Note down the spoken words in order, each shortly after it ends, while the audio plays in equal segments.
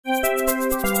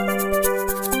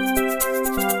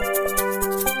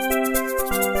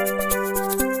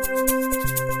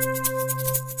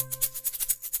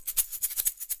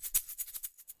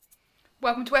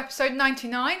episode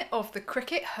 99 of the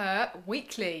CRICKETher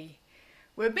Weekly.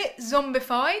 We're a bit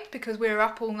zombified because we were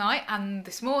up all night and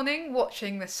this morning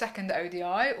watching the second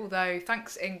ODI, although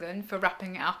thanks England for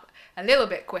wrapping it up a little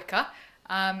bit quicker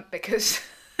because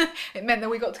it meant that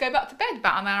we got to go back to bed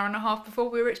about an hour and a half before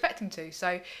we were expecting to,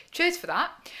 so cheers for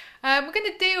that. We're going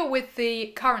to deal with the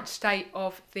current state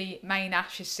of the main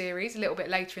Ashes series a little bit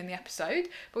later in the episode,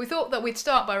 but we thought that we'd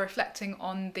start by reflecting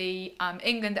on the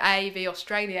England A v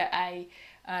Australia A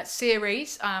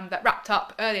series that wrapped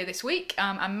up earlier this week,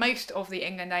 and most of the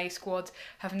England A squad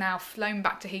have now flown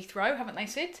back to Heathrow, haven't they,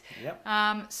 Sid?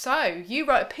 Yep. So you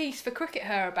wrote a piece for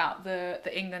CRICKETher about the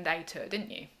England A tour, didn't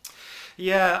you?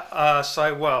 Yeah.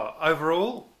 Well,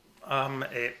 overall,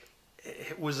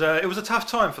 it was a tough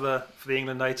time for the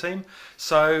England A team.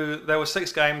 So there were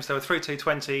 6 games. There were 3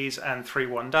 T20s and 3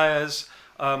 one-dayers.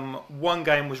 One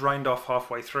game was rained off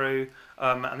halfway through,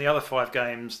 and the other 5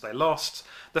 games they lost.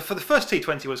 For the first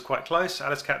T20 was quite close.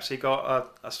 Alice Capsey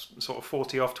got a sort of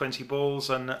 40 off 20 balls,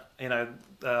 and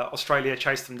Australia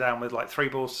chased them down with like 3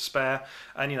 balls to spare,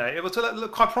 and it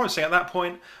looked quite promising at that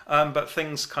point. But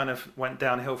things kind of went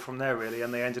downhill from there really,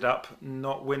 and they ended up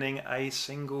not winning a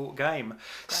single game. Great.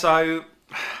 So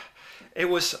it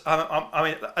was,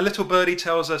 a little birdie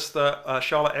tells us that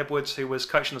Charlotte Edwards, who was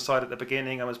coaching the side at the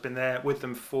beginning and has been there with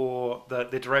them for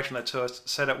the duration of the tour,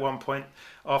 said at one point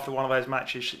after one of those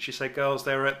matches, she said, "Girls,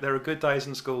 there are good days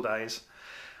and school days."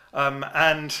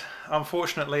 And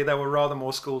unfortunately, there were rather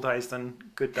more school days than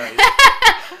good days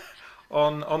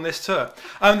on this tour.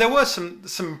 There were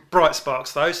some bright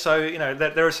sparks though, so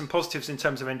there are some positives in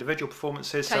terms of individual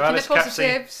performances. Taking the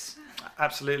positives.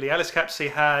 Absolutely. Alice Capsey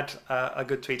had a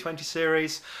good T20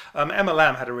 series. Emma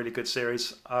Lamb had a really good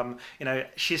series.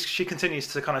 She continues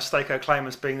to kind of stake her claim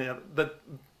as being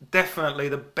definitely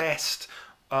the best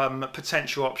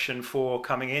potential option for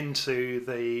coming into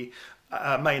the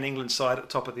main England side at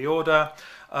the top of the order.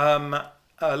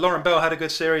 Lauren Bell had a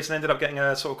good series and ended up getting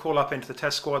a sort of call up into the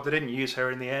test squad. They didn't use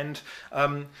her in the end.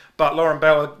 But Lauren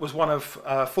Bell was one of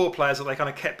 4 players that they kind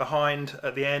of kept behind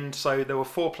at the end. So there were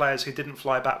 4 players who didn't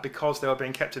fly back because they were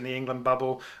being kept in the England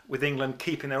bubble, with England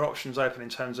keeping their options open in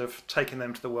terms of taking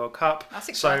them to the World Cup. That's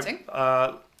exciting.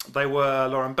 So they were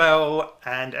Lauren Bell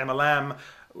and Emma Lamb,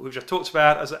 we've just talked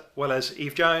about, as well as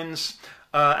Eve Jones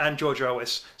and Georgia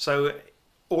Ellis. So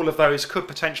all of those could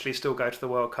potentially still go to the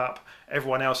World Cup.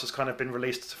 Everyone else has kind of been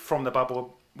released from the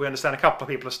bubble. We understand a couple of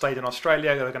people have stayed in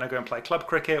Australia. They're going to go and play club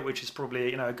cricket, which is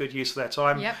probably a good use of their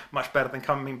time. Yep. Much better than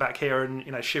coming back here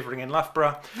and shivering in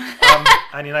Loughborough.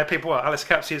 And Alice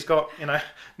Capsey has got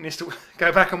needs to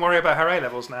go back and worry about her A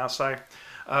levels now. So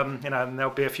and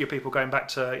there'll be a few people going back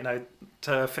to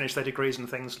to finish their degrees and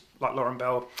things like Lauren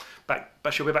Bell back,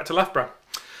 but she'll be back to Loughborough.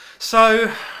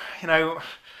 So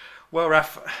well,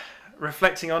 Raf,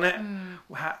 reflecting on it,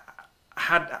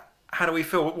 how do we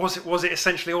feel? Was it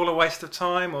essentially all a waste of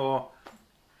time, or?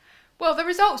 Well, the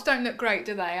results don't look great,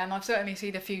 do they? And I've certainly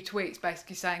seen a few tweets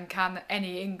basically saying, can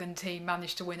any England team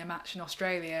manage to win a match in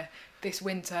Australia this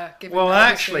winter?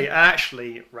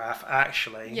 Actually, Raf,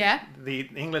 yeah, the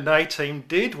England A team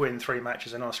did win 3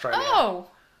 matches in Australia.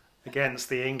 Oh. Against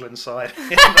the England side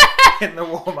in the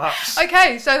warm-ups.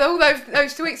 Okay, so all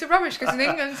those tweets are rubbish because the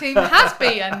England team has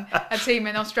beaten a team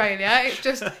in Australia.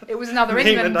 It was another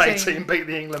England A team beat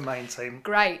the England main team.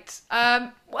 Great.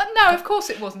 Well, no, of course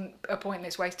it wasn't a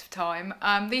pointless waste of time.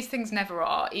 These things never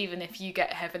are, even if you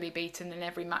get heavily beaten in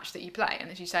every match that you play.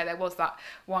 And as you say, there was that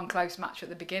one close match at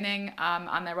the beginning,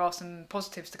 and there are some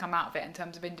positives to come out of it in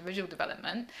terms of individual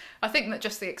development. I think that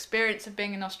just the experience of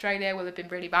being in Australia will have been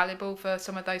really valuable for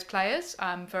some of those players.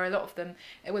 For a lot of them,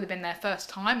 it would have been their first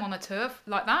time on a tour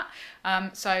like that.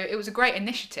 So it was a great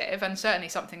initiative, and certainly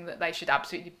something that they should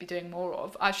absolutely be doing more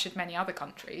of, as should many other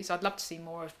countries. I'd love to see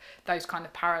more of those kind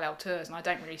of parallel tours, and I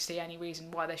don't really see any reason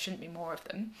why there shouldn't be more of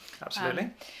them. Absolutely.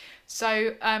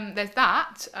 So there's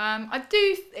that.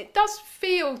 It does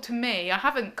feel to me, I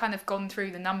haven't kind of gone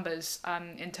through the numbers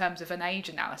in terms of an age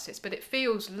analysis, but it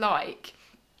feels like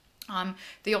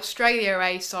the Australia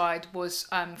A side was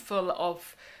full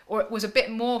of, or it was a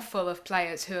bit more full of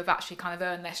players who have actually kind of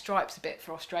earned their stripes a bit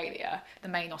for Australia, the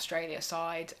main Australia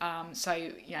side.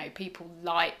 So people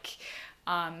like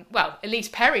Elise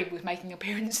Perry was making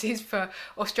appearances for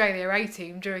Australia A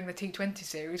team during the T20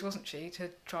 series, wasn't she, to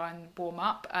try and warm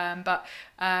up.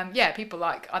 People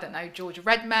like, I don't know, Georgia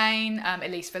Redmayne,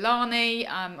 Elise Villani.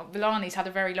 Villani's had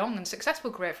a very long and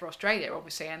successful career for Australia,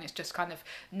 obviously, and it's just kind of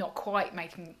not quite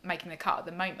making the cut at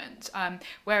the moment.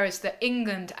 Whereas the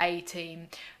England A team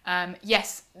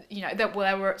Yes, there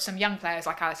were some young players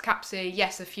like Alice Capsey.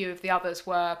 Yes, a few of the others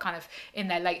were kind of in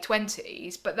their late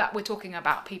 20s, but that we're talking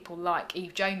about people like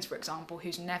Eve Jones, for example,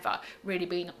 who's never really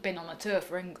been on a tour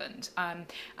for England,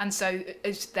 and so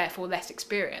is therefore less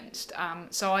experienced.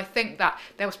 So I think that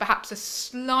there was perhaps a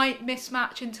slight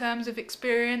mismatch in terms of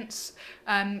experience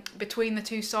between the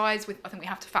two sides. I think we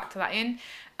have to factor that in.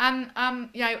 And,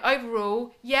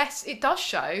 overall, yes, it does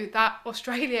show that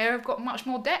Australia have got much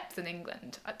more depth than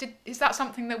England. Is that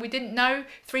something that we didn't know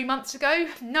 3 months ago?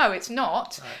 No, it's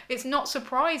not. Right. It's not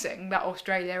surprising that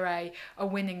Australia are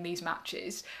winning these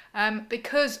matches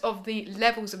because of the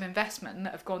levels of investment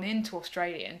that have gone into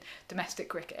Australian domestic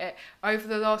cricket over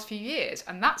the last few years.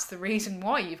 And that's the reason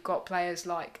why you've got players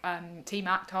like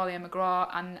T-Mac, Talia McGrath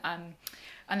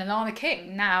and Alana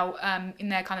King now in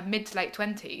their kind of mid to late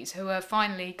 20s, who are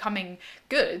finally coming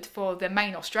good for the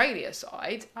main Australia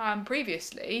side.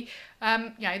 Previously,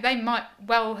 they might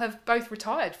well have both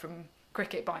retired from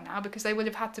cricket by now because they would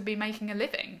have had to be making a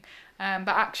living. But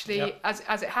actually, yep.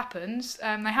 as it happens, they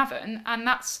haven't, and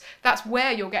that's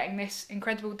where you're getting this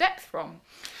incredible depth from.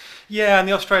 Yeah, and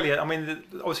the Australia, I mean,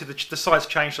 obviously the sides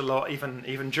changed a lot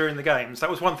even during the games. That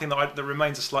was one thing that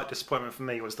remains a slight disappointment for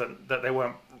me, was that they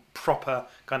weren't proper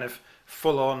kind of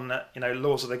full-on,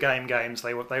 laws of the game games.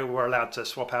 They were allowed to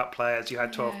swap out players. You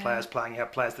had 12 players playing. You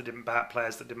had players that didn't bat,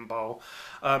 players that didn't bowl.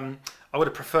 I would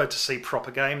have preferred to see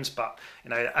proper games, but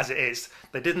as it is,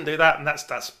 they didn't do that, and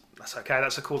that's okay.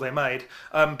 That's a call they made.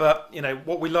 But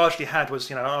what we largely had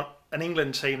was an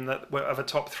England team that were of a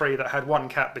top three that had one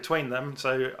cap between them.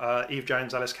 So Eve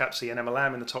Jones, Alice Capsey and Emma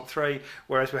Lamb in the top three,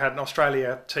 whereas we had an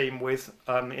Australia team with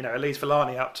Elise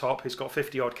Villani up top, who's got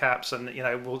 50 odd caps and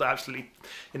will absolutely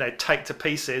take to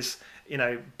pieces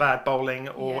bad bowling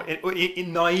or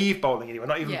in naive bowling anyway,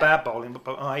 not even bad bowling,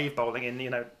 but naive bowling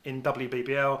in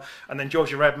WBBL. And then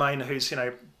Georgia Redmayne, who's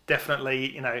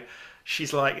definitely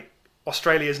she's like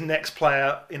Australia's next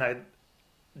player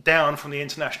down from the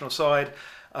international side.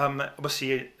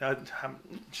 Obviously, has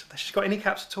she got any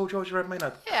caps at all, Georgia Redmayne?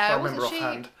 I can't remember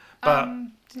offhand. But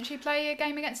didn't she play a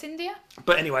game against India?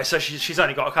 But anyway, so she's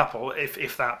only got a couple,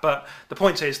 if that. But the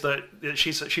point is that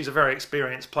she's a very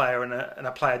experienced player and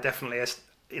a player definitely a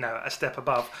step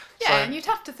above. Yeah, so, and you'd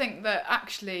have to think that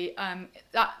actually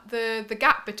that the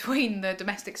gap between the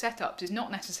domestic setups is not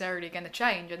necessarily going to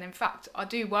change, and in fact, I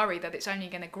do worry that it's only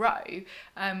going to grow.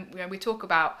 We talk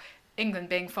about England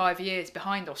being 5 years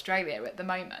behind Australia at the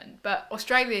moment, but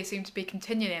Australia seem to be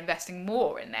continually investing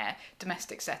more in their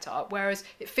domestic setup, whereas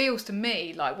it feels to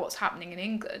me like what's happening in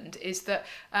England is that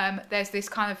there's this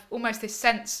kind of almost this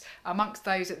sense amongst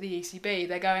those at the ECB,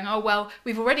 they're going, oh well,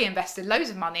 we've already invested loads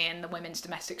of money in the women's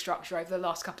domestic structure over the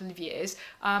last couple of years,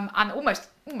 and almost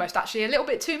actually a little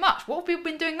bit too much. What have we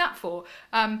been doing that for?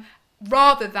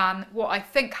 Rather than what I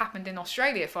think happened in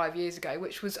Australia 5 years ago,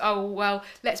 which was, oh well,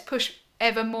 let's push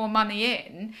ever more money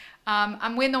in,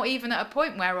 and we're not even at a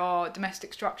point where our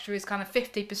domestic structure is kind of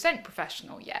 50%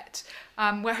 professional yet,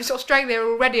 whereas Australia are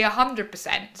already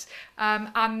 100%,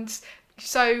 and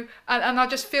so and I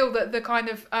just feel that the kind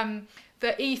of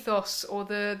the ethos or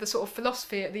the sort of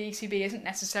philosophy at the ECB isn't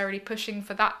necessarily pushing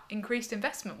for that increased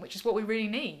investment, which is what we really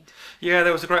need. Yeah,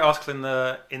 there was a great article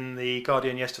in the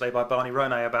Guardian yesterday by Barney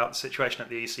Ronay about the situation at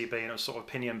the ECB, and it was sort of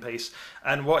opinion piece.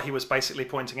 And what he was basically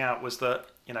pointing out was that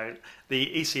the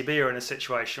ECB are in a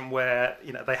situation where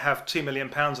they have £2 million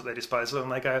at their disposal,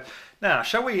 and they go, now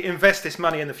shall we invest this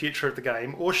money in the future of the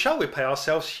game, or shall we pay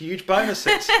ourselves huge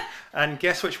bonuses? And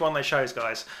guess which one they chose,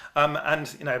 guys. And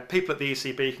people at the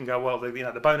ECB can go, well,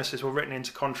 the bonuses were written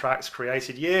into contracts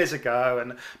created years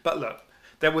ago, but look,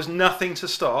 there was nothing to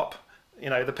stop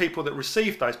the people that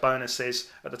received those bonuses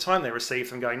at the time they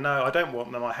received them going, no, I don't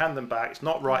want them, I hand them back, it's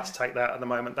not right to take that at the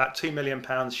moment, that £2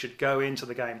 million should go into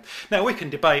the game. Now we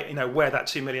can debate where that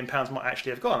 £2 million might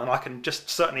actually have gone, and I can just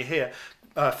certainly hear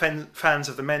fans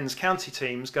of the men's county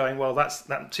teams going, well, that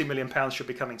 £2 million should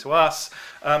be coming to us.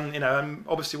 And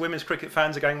obviously women's cricket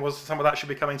fans are going, well, some of that should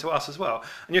be coming to us as well.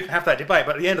 And you can have that debate,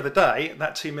 but at the end of the day,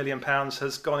 that £2 million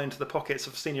has gone into the pockets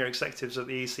of senior executives at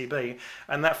the ECB,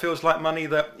 and that feels like money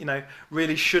that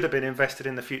really should have been invested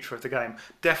in the future of the game.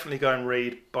 Definitely go and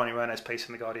read Barney Ronay's piece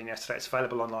in the Guardian yesterday. It's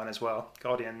available online as well.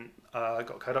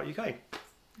 Guardian.co.uk. Okay.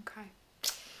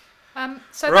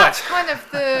 So that's kind of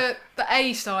the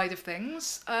A side of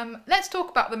things. Let's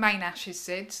talk about the main Ashes,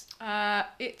 Sid.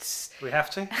 We have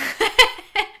to.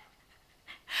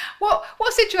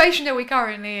 What situation are we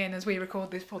currently in as we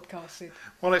record this podcast, Sid?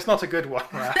 Well, it's not a good one,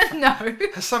 Raph. No.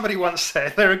 As somebody once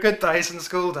said, there are good days and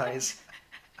school days.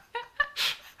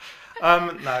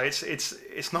 No,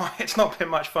 it's not been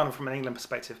much fun from an England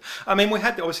perspective. I mean, we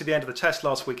had obviously the end of the Test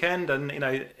last weekend, and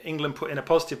England put in a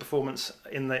positive performance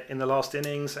in the last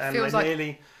innings, and Feels they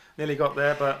like nearly got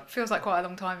there, but feels like quite a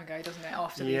long time ago, doesn't it?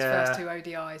 After these first two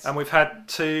ODIs, and we've had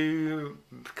two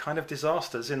kind of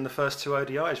disasters in the first two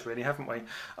ODIs, really, haven't we?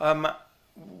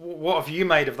 What have you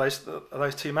made of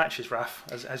those two matches, Raf?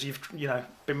 As you've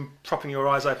been propping your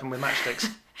eyes open with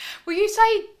matchsticks. Well, you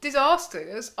say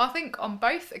disasters. I think on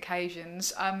both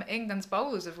occasions, England's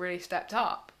bowlers have really stepped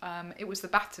up. It was the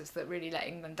batters that really let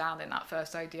England down in that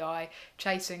first ODI,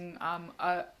 chasing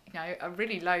a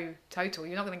really low total.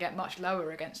 You're not going to get much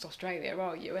lower against Australia,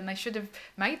 are you? And they should have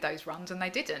made those runs, and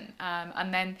they didn't.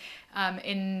 And then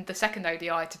in the second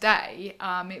ODI today,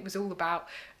 it was all about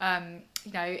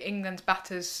England's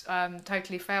batters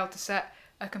totally failed to set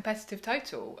a competitive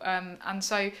total, and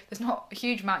so there's not a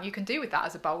huge amount you can do with that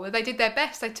as a bowler. They did their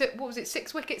best. They took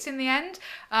 6 wickets in the end,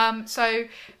 so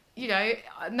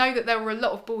I know that there were a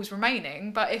lot of balls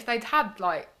remaining, but if they'd had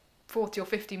like 40 or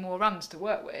 50 more runs to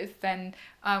work with, then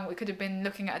we could have been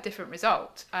looking at a different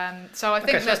result. So I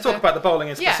think so let's talk about the bowling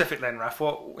in specific then, Raf.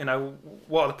 What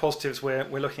are the positives we're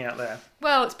looking at there?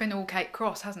 Well, it's been all Kate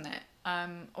Cross, hasn't it?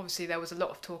 Obviously there was a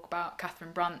lot of talk about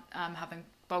Catherine Brunt having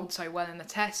bowled so well in the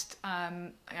Test.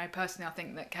 Personally, I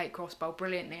think that Kate Cross bowled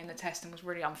brilliantly in the Test and was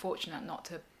really unfortunate not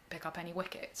to pick up any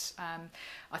wickets.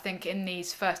 I think in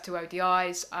these first two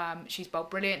ODIs, she's bowled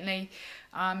brilliantly.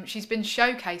 She's been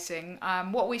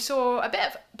showcasing what we saw a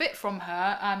bit from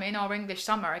her in our English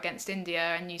summer against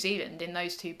India and New Zealand in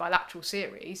those two bilateral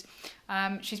series.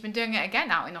 She's been doing it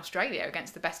again out in Australia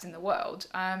against the best in the world.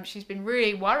 She's been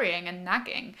really worrying and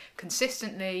nagging,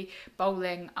 consistently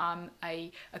bowling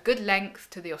a good length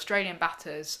to the Australian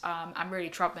batters and really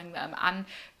troubling them,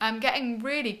 and getting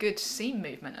really good seam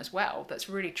movement as well. That's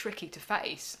really tricky to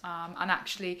face, and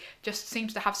actually just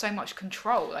seems to have so much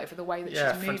control over the way that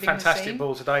she's moving fantastic the seam.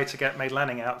 Ball today to get Meg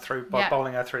Lanning out by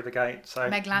bowling her through the gate. So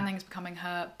Meg Lanning's becoming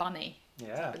her bunny.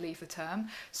 Yeah. I believe the term.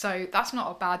 So that's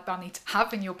not a bad bunny to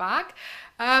have in your bag.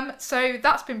 So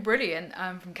that's been brilliant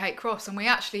from Kate Cross, and we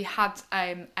actually had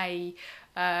a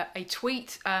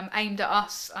tweet aimed at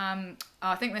us.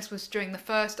 I think this was during the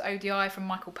first ODI from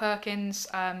Michael Perkins,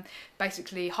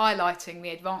 basically highlighting the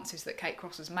advances that Kate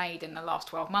Cross has made in the last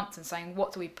 12 months and saying,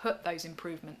 what do we put those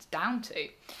improvements down to?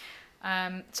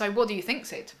 So what do you think,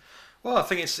 Sid? Well, I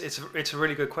think it's a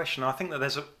really good question. I think that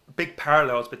there's a big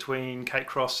parallels between Kate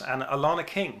Cross and Alana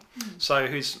King, so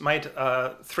who's made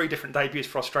 3 different debuts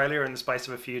for Australia in the space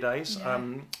of a few days. Yeah.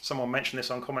 Someone mentioned this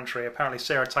on commentary. Apparently,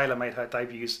 Sarah Taylor made her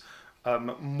debuts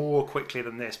more quickly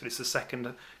than this, but it's the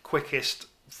second quickest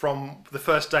from the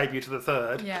first debut to the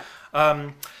third. Yeah.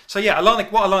 What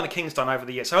Alana King's done over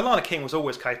the years. So Alana King was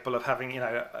always capable of having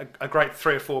a great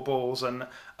 3 or 4 balls and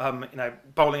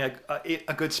bowling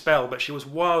a good spell, but she was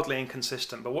wildly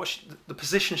inconsistent. But the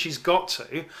position she's got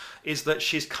to is that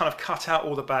she's kind of cut out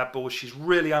all the bad balls. She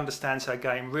really understands her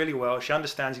game really well. She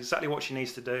understands exactly what she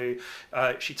needs to do.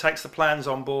 She takes the plans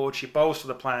on board. She bowls to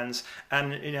the plans,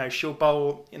 and she'll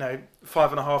bowl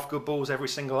 5.5 good balls every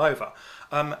single over.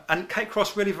 And Kate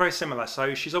Cross really very similar.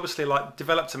 So she's obviously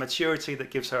developed a maturity that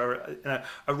gives her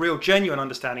a real genuine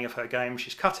understanding of her game.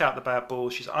 She's cut out the bad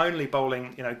balls. She's only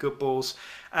bowling good balls,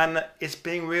 and it's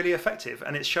being really effective.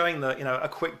 And it's showing that a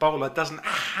quick bowler doesn't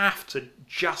have to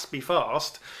just be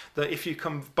fast. That if you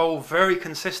can bowl very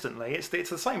consistently, it's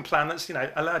the same plan that's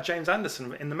allowed James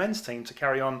Anderson in the men's team to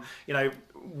carry on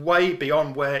way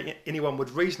beyond where anyone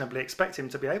would reasonably expect him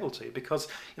to be able to, because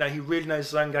he really knows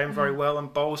his own game very well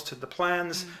and bowls to the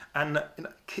plans and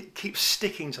keeps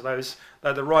sticking to those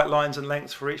the right lines and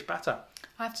lengths for each batter.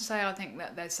 I have to say, I think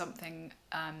that there's something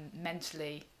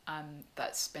mentally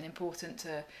that's been important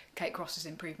to Kate Cross's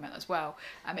improvement as well.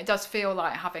 It does feel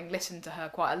like, having listened to her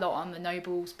quite a lot on the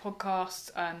Nobles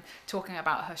podcast, talking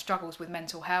about her struggles with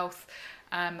mental health,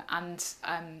 that's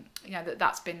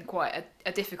been quite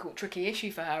a difficult, tricky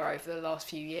issue for her over the last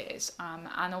few years.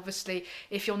 And obviously,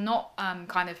 if you're not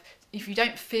if you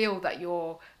don't feel that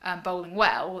you're bowling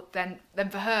well, then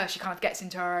for her, she kind of gets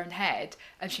into her own head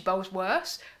and she bowls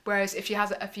worse. Whereas if she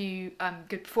has a few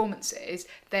good performances,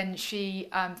 then she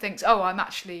thinks, oh, I'm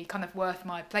actually kind of worth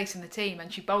my place in the team,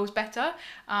 and she bowls better.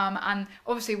 And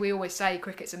obviously, we always say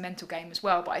cricket's a mental game as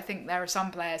well, but I think there are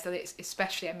some players that it's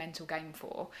especially a mental game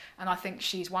for, and I think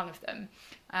she's one of them.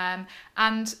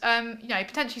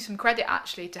 Potentially some credit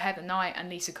actually to Heather Knight and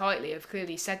Lisa Kitely have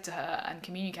clearly said to her and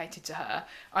communicated to her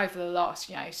over the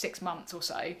last 6 months or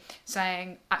so,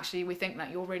 saying, actually, we think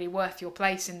that you're really worth your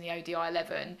place in the ODI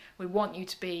 11. We want you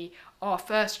to be our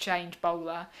first change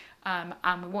bowler,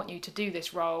 and we want you to do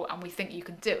this role, and we think you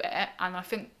can do it. And I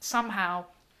think somehow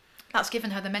that's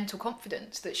given her the mental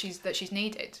confidence that she's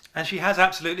needed. And she has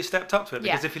absolutely stepped up to it,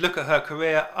 because if you look at her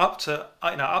career up to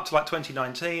like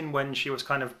 2019, when she was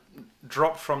kind of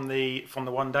dropped from the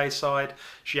one day side,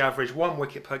 she averaged 1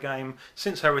 wicket per game.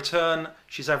 Since her return,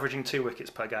 she's averaging 2 wickets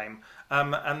per game.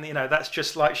 And that's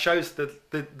just like shows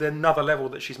the another level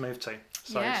that she's moved to.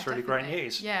 So it's really great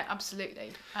news. Yeah,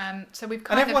 absolutely. So we've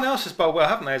and everyone else has bowled well,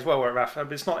 haven't they, as well?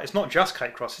 It's not just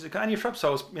Kate Cross. Anya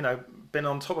Shrubsole's been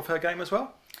on top of her game as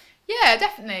well. Yeah,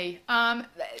 definitely.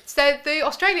 So the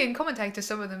Australian commentators,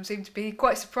 some of them seem to be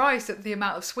quite surprised at the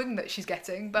amount of swing that she's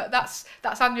getting, but that's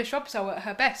Anya Shrubsole at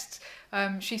her best.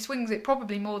 She swings it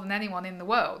probably more than anyone in the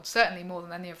world, certainly more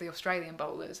than any of the Australian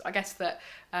bowlers. I guess that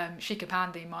Shika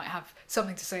Pandey might have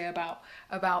something to say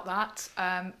about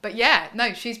that. But yeah,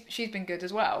 no, she's been good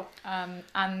as well.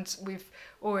 And we've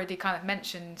already kind of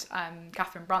mentioned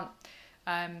Catherine Brunt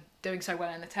doing so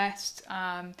well in the test.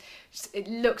 It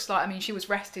looks like, she was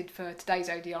rested for today's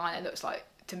ODI, and it looks like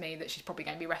to me that she's probably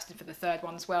going to be rested for the third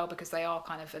one as well, because they are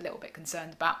kind of a little bit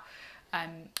concerned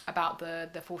about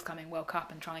the forthcoming World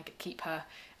Cup and trying to keep her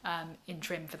in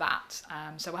trim for that.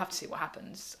 So we'll have to see what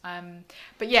happens.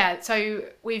 But yeah, so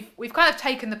we've kind of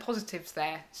taken the positives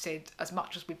there, Sid, as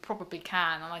much as we probably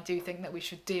can, and I do think that we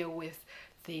should deal with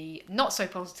the not so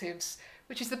positives,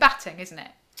 which is the batting, isn't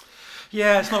it?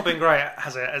 Yeah, it's not been great,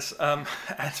 has it? As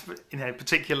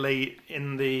particularly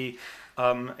in the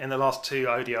last 2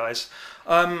 ODIs.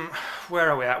 Where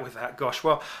are we at with that? Gosh,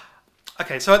 well,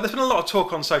 okay. So there's been a lot of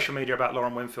talk on social media about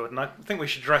Lauren Winfield, and I think we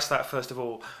should address that first of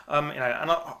all. And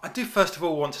I do first of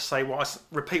all want to say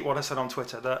repeat what I said on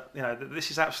Twitter, that that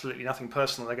this is absolutely nothing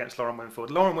personal against Lauren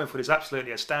Winfield. Lauren Winfield is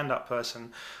absolutely a stand-up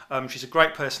person. She's a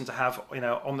great person to have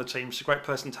on the team. She's a great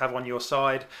person to have on your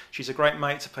side. She's a great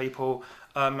mate to people.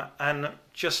 And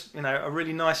just a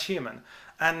really nice human,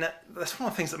 and that's one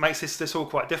of the things that makes this all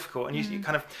quite difficult. And you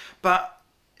kind of, but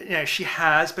she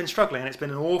has been struggling, and it's been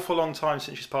an awful long time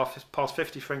since she's passed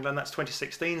 50 for England. That's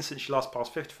 2016 since she last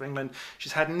passed 50 for England.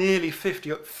 She's had nearly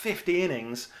 50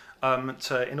 innings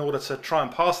in order to try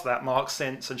and pass that mark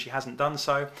since, and she hasn't done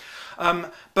so.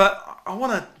 But I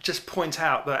want to just point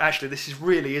out that actually this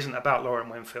really isn't about Lauren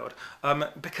Winfield,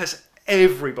 because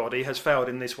everybody has failed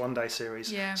in this one-day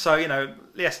series. Yeah. So,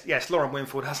 yes, Lauren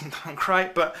Winfield hasn't done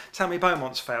great, but Tammy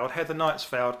Beaumont's failed, Heather Knight's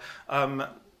failed,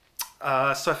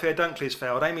 Sophia Dunkley's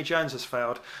failed, Amy Jones has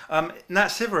failed, Nat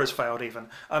Siver has failed even.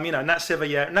 Nat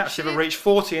Siver reached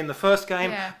 40 in the first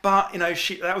game, but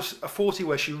that was a 40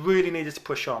 where she really needed to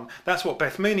push on. That's what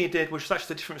Beth Mooney did, which was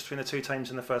actually the difference between the 2 teams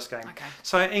in the first game. Okay.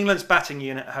 So England's batting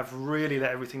unit have really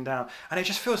let everything down, and it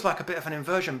just feels like a bit of an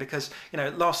inversion, because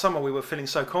last summer we were feeling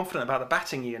so confident about the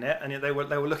batting unit, and they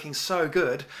were looking so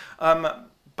good,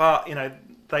 but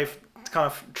they've kind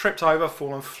of tripped over,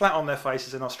 fallen flat on their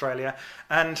faces in Australia,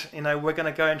 and we're going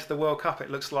to go into the World Cup, it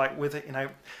looks like, with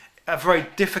a very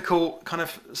difficult kind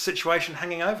of situation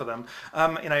hanging over them.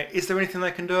 Is there anything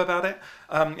they can do about it?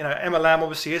 Emma Lamb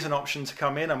obviously is an option to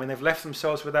come in. They've left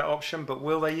themselves with that option, but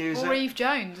will they use it? Or Eve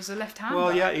Jones as a left-hander.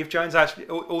 Well, yeah, Eve Jones actually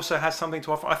also has something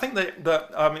to offer. I think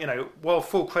that while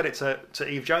full credit to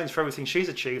Eve Jones for everything she's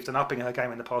achieved and upping her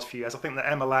game in the past few years, I think that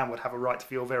Emma Lamb would have a right to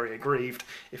feel very aggrieved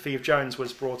if Eve Jones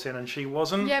was brought in and she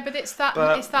wasn't. Yeah, but it's that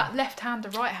left-hander,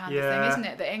 right-hander thing, isn't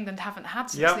it, that England haven't had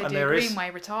since Lydia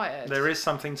Greenway retired. There is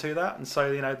something to that, and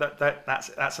so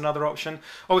that's another option.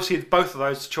 Obviously, both of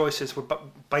those choices would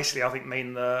basically, I think, mean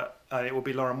that it will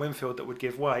be Lauren Winfield that would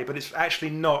give way, but it's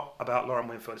actually not about Lauren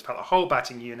Winfield. It's about the whole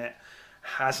batting unit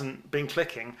hasn't been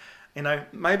clicking.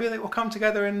 Maybe they will come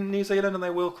together in New Zealand and they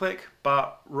will click,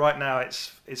 but right now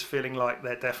it's feeling like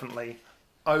they're definitely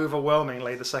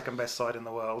overwhelmingly the second best side in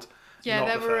the world. Yeah,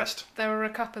 not there were a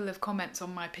couple of comments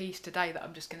on my piece today that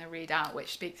I'm just going to read out,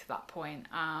 which speak to that point.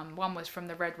 One was from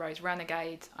the Red Rose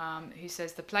Renegade, who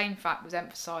says the plain fact was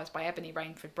emphasised by Ebony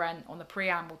Rainford Brent on the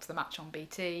preamble to the match on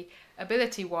BT.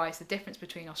 Ability-wise, the difference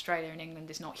between Australia and England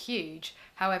is not huge.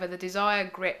 However, the desire,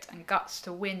 grit and guts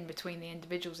to win between the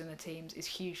individuals in the teams is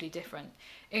hugely different.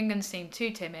 England seem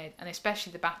too timid, and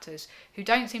especially the batters, who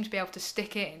don't seem to be able to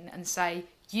stick in and say,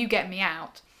 "You get me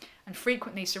out," and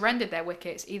frequently surrendered their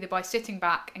wickets either by sitting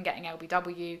back and getting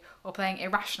LBW or playing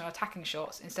irrational attacking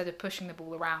shots instead of pushing the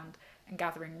ball around and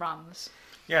gathering runs.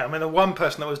 Yeah, the one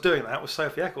person that was doing that was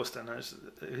Sophie Eccleston,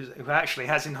 who actually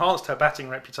has enhanced her batting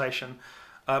reputation.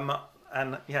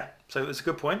 And yeah, so it's a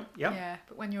good point. Yeah. Yeah,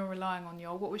 but when you're relying on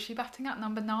what was she batting at,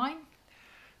 number 9?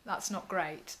 That's not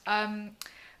great.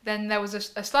 Then there was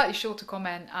a slightly shorter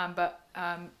comment, but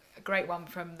a great one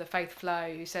from the Faith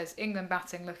Flow, who says England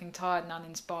batting looking tired and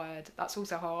uninspired. That's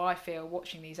also how I feel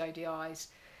watching these ODIs.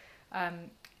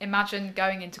 Imagine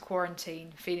going into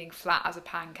quarantine feeling flat as a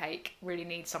pancake, really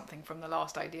need something from the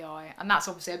last ODI. And that's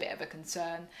obviously a bit of a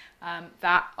concern,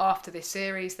 that after this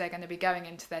series, they're going to be going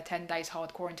into their 10 days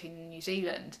hard quarantine in New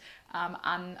Zealand.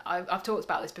 And I've talked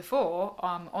about this before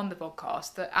on the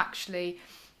podcast, that actually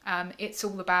it's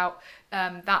all about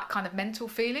that kind of mental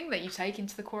feeling that you take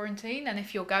into the quarantine. And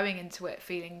if you're going into it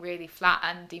feeling really flat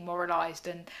and demoralised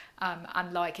and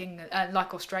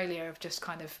like Australia have just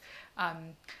kind of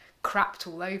crapped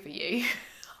all over you,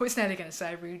 I was nearly going to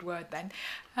say a rude word then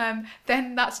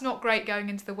that's not great going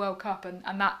into the World Cup,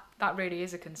 and that really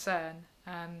is a concern.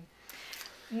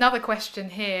 Another question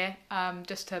here,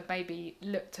 just to maybe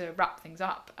look to wrap things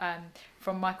up,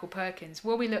 from Michael Perkins.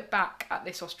 Will we look back at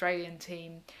this Australian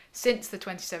team since the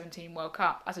 2017 World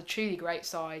Cup as a truly great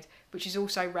side, which is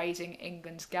also raising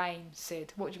England's game?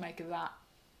 Sid, what do you make of that?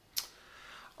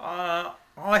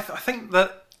 I think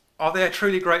that, are they a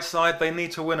truly great side? They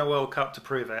need to win a World Cup to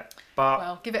prove it. But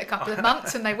well, give it a couple of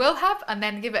months and they will have, and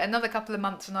then give it another couple of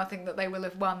months and I think that they will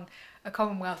have won a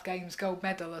Commonwealth Games gold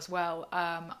medal as well.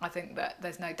 I think that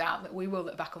there's no doubt that we will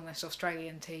look back on this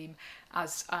Australian team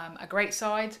as a great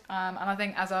side. And I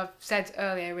think, as I've said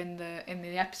earlier in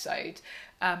the episode,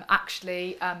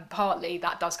 actually partly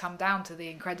that does come down to the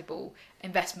incredible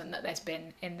investment that there's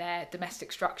been in their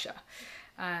domestic structure.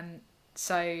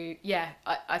 So yeah,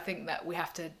 I think that we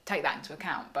have to take that into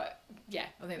account. But yeah,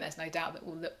 I think there's no doubt that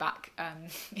we'll look back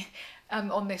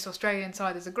on this Australian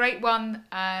side as a great one.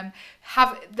 Does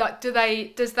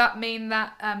that mean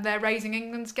that they're raising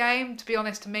England's game? To be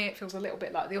honest, to me it feels a little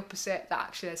bit like the opposite, that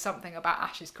actually there's something about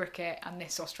Ashes cricket and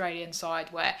this Australian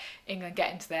side where England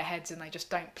get into their heads and they just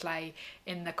don't play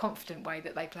in the confident way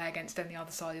that they play against any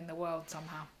other side in the world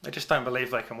somehow. They just don't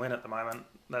believe they can win at the moment.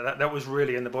 That was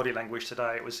really in the body language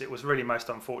today. It was really most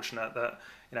unfortunate that,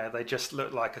 you know, they just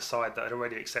looked like a side that had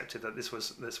already accepted that this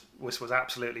was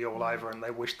absolutely all over, and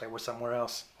they wished they were somewhere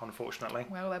else, unfortunately.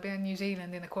 Well, they'll be in New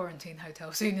Zealand in a quarantine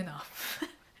hotel soon enough.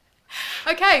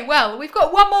 Okay, well, we've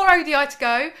got one more ODI to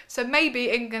go, so maybe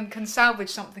England can salvage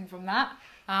something from that.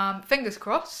 Fingers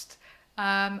crossed.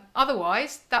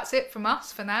 Otherwise, that's it from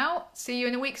us for now. See you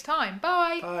in a week's time.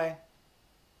 Bye. Bye.